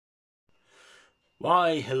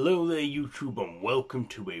Why, hello there YouTube and welcome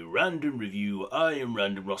to a random review. I am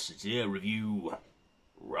Random Ross and today I review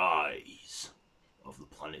Rise of the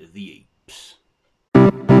Planet of the Apes.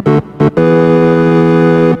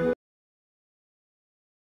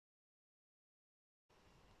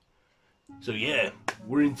 So yeah,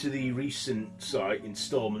 we're into the recent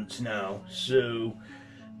installments now. So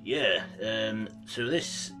yeah, so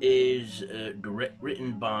this is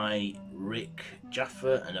written by Rick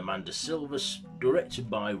Jaffa and Amanda Silvers, directed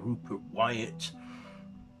by Rupert Wyatt,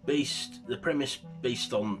 the premise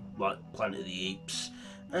based on like Planet of the Apes,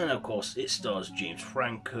 and of course it stars James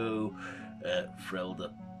Franco,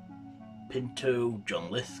 Frelda Pinto, John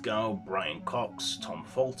Lithgow, Brian Cox, Tom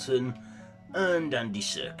Fulton, and Andy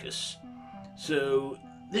Serkis. So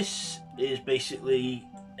this is basically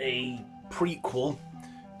a prequel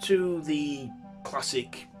to the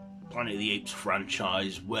classic Planet of the Apes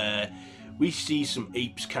franchise, where we see some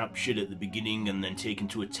apes captured at the beginning and then taken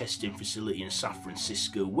to a testing facility in San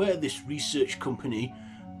Francisco, where this research company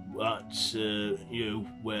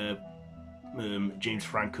where James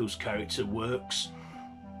Franco's character works,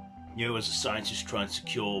 as a scientist trying to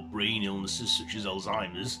cure brain illnesses such as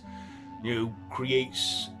Alzheimer's,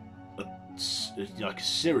 creates a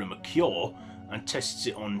serum, a cure, and tests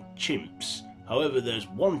it on chimps. However, there's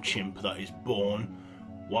one chimp that is born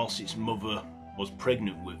whilst its mother was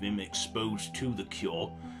pregnant with him, exposed to the cure,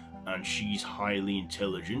 and she's highly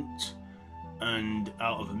intelligent, and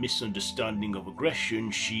out of a misunderstanding of aggression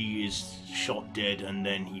she is shot dead, and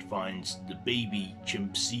then he finds the baby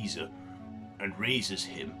chimp Caesar and raises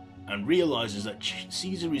him and realises that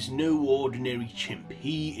Caesar is no ordinary chimp.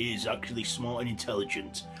 He is actually smart and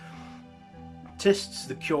intelligent. Tests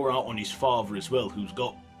the cure out on his father as well, who's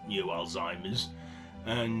got Alzheimer's,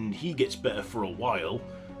 and he gets better for a while,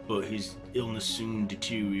 but his illness soon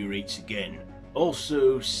deteriorates again.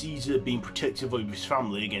 Also, Caesar, being protective of his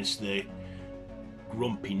family against their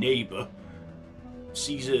grumpy neighbour,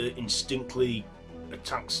 Caesar instinctively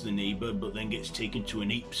attacks the neighbour, but then gets taken to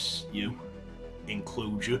an ape's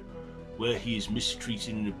enclosure where he is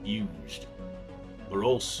mistreated and abused. But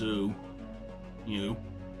also,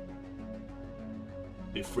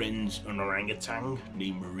 befriends an orangutan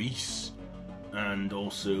named Maurice, and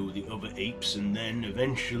also the other apes, and then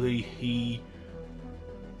eventually he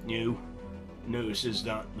notices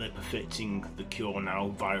that they're perfecting the cure now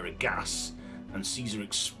via a gas, and Caesar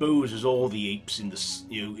exposes all the apes in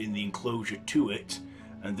the enclosure to it,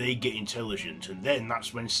 and they get intelligent, and then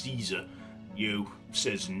that's when Caesar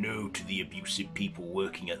says no to the abusive people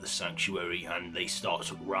working at the sanctuary, and they start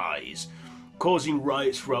to rise, causing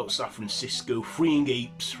riots throughout San Francisco, freeing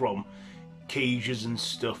apes from cages and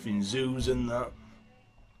stuff in zoos and that,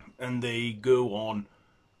 and they go on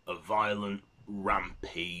a violent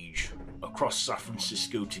rampage across San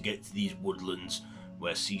Francisco to get to these woodlands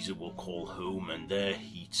where Caesar will call home, and there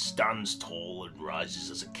he stands tall and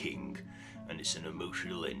rises as a king, and it's an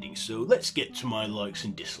emotional ending. So let's get to my likes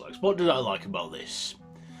and dislikes. What did I like about this?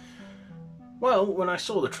 Well, when I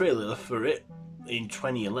saw the trailer for it in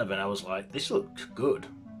 2011, I was like, this looked good.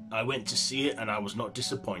 I went to see it and I was not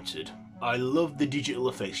disappointed. I love the digital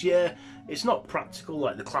effects. Yeah, it's not practical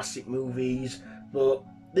like the classic movies, but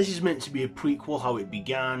this is meant to be a prequel, how it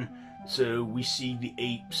began. So we see the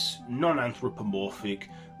apes, non-anthropomorphic,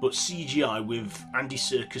 but CGI, with Andy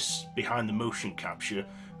Serkis behind the motion capture,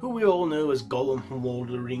 who we all know as Gollum from Lord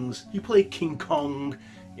of the Rings. He played King Kong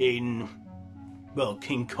in,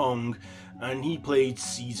 King Kong, and he played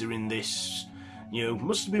Caesar in this.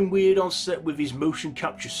 Must have been weird on set with his motion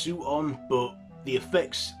capture suit on, but the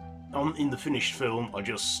effects in the finished film are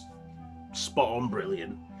just spot on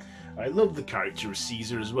brilliant. I love the character of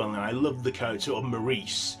Caesar as well, and I love the character of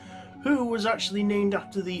Maurice, who was actually named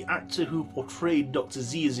after the actor who portrayed Dr.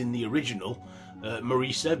 Zeus in the original,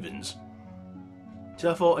 Maurice Evans.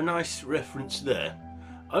 So I thought a nice reference there.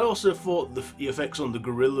 I also thought the effects on the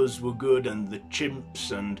gorillas were good, and the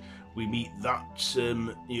chimps, and we meet that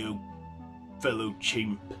fellow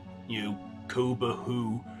chimp, Koba,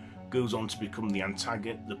 who goes on to become the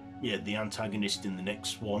antagonist in the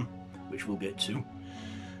next one, which we'll get to.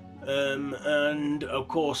 And of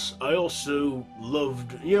course, I also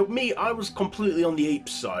loved, I was completely on the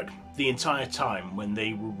apes side the entire time when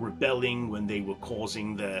they were rebelling, when they were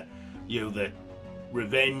causing their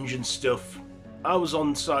revenge and stuff. I was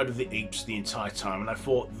on the side of the apes the entire time, and I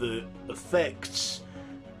thought the effects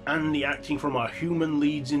and the acting from our human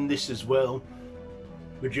leads in this as well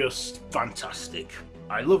were just fantastic.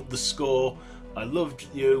 I loved the score. I loved,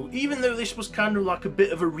 even though this was kind of like a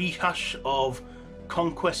bit of a rehash of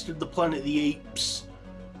Conquest of the Planet of the Apes,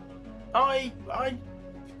 I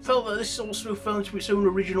felt that this also fell into its own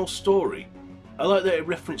original story. I like that it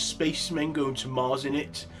referenced spacemen going to Mars in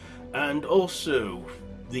it, and also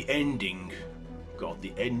the ending. God,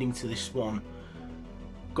 the ending to this one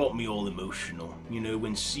got me all emotional. You know,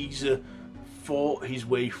 when Caesar fought his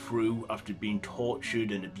way through after being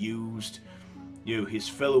tortured and abused, you know, his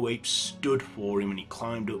fellow apes stood for him and he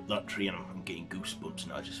climbed up that tree, and I'm getting goosebumps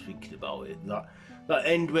now just thinking about it. That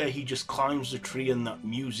end where he just climbs the tree and that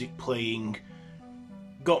music playing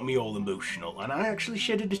got me all emotional, and I actually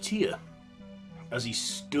shedded a tear as he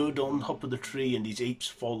stood on top of the tree and his apes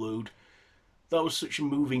followed. That was such a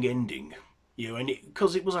moving ending, you know, and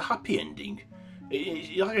because it was a happy ending.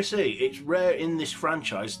 Like I say, it's rare in this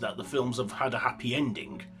franchise that the films have had a happy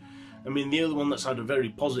ending. I mean, the other one that's had a very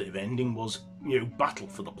positive ending was, you know, Battle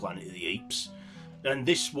for the Planet of the Apes. And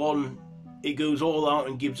this one, it goes all out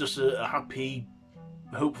and gives us a happy,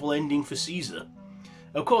 hopeful ending for Caesar.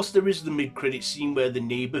 Of course, there is the mid-credit scene where the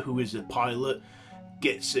neighbour, who is a pilot,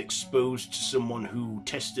 gets exposed to someone who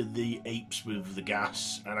tested the apes with the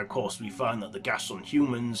gas. And of course, we find that the gas on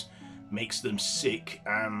humans makes them sick.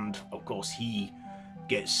 And of course, he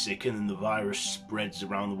gets sick, and then the virus spreads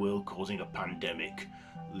around the world, causing a pandemic,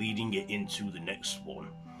 leading it into the next one.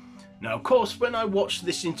 Now, of course, when I watched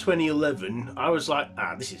this in 2011, I was like,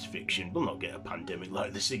 this is fiction. We'll not get a pandemic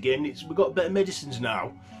like this again. We've got better medicines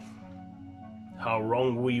now. How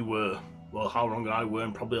wrong we were. Well, how wrong I were,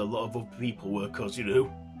 and probably a lot of other people were, because, you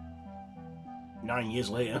know, 9 years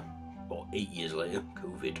later, or 8 years later,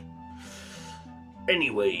 COVID.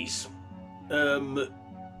 Anyways,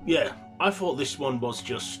 yeah, I thought this one was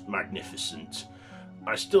just magnificent.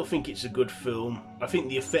 I still think it's a good film. I think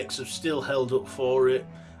the effects have still held up for it.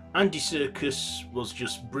 Andy Serkis was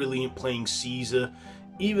just brilliant playing Caesar,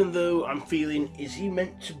 even though I'm feeling, is he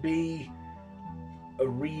meant to be a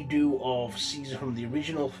redo of Caesar from the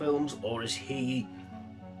original films, or is he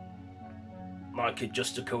like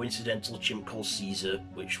just a coincidental chimp called Caesar,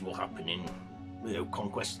 which will happen in, you know,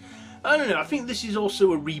 Conquest? I don't know. I think this is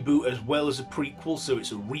also a reboot as well as a prequel, so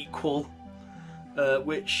it's a requel,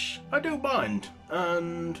 which I don't mind,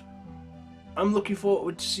 and I'm looking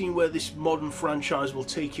forward to seeing where this modern franchise will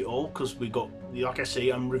take it all, because we got, like I say,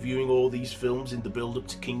 I'm reviewing all these films in the build-up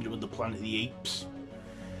to Kingdom of the Planet of the Apes.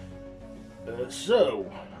 Do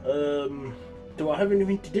I have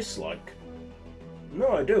anything to dislike? No,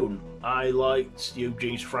 I don't. I liked, you know,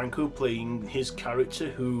 James Franco playing his character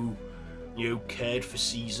who, you know, cared for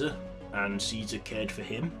Caesar, and Caesar cared for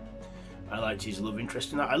him. I liked his love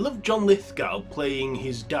interest in that. I love John Lithgow playing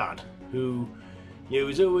his dad, who, you know, it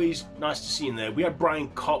was always nice to see him there. We had Brian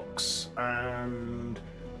Cox and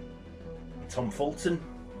Tom Fulton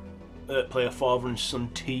play a father and son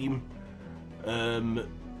team,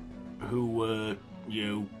 who were, you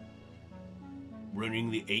know, running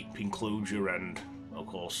the ape enclosure, and of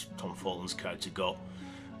course Tom Fulton's character got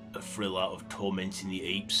a thrill out of tormenting the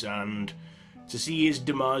apes, and to see his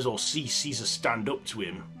demise, or see Caesar stand up to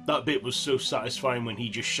him, that bit was so satisfying when he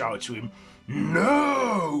just shouted to him,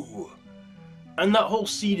 "No!" And that whole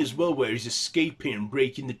scene as well, where he's escaping and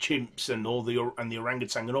breaking the chimps and the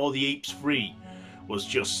orangutan and all the apes free, was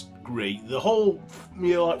just great. The whole,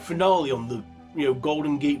 you know, like finale on the, you know,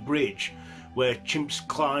 Golden Gate Bridge, where chimps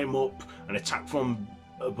climb up and attack from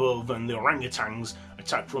above, and the orangutans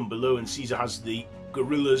attack from below, and Caesar has the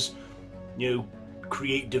gorillas, you know,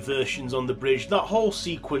 create diversions on the bridge. That whole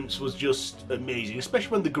sequence was just amazing,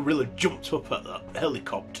 especially when the gorilla jumped up at that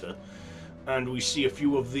helicopter, and we see a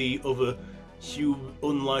few of the other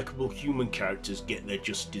unlikable human characters get their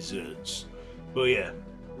just desserts. But yeah,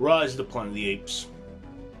 Rise of the Planet of the Apes,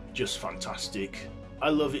 just fantastic. I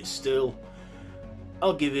love it still.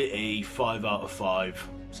 I'll give it a 5 out of 5.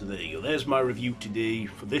 So there you go. There's my review today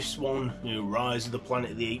for this one, you know, Rise of the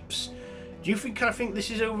Planet of the Apes. Do you think I think this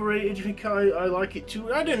is overrated? Do you think I like it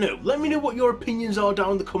too? I don't know. Let me know what your opinions are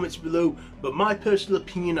down in the comments below. But my personal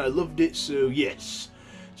opinion, I loved it, so yes.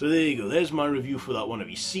 So there you go. There's my review for that one. Have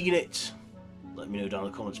you seen it? Let me know down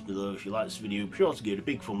in the comments below. If you like this video, be sure to give it a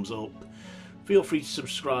big thumbs up. Feel free to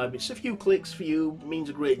subscribe. It's a few clicks for you. It means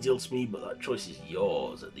a great deal to me, but that choice is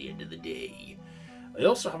yours at the end of the day. I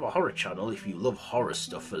also have a horror channel if you love horror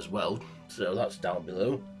stuff as well, so that's down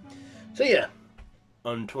below. So yeah,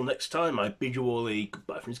 until next time, I bid you all a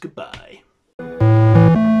goodbye, friends, goodbye.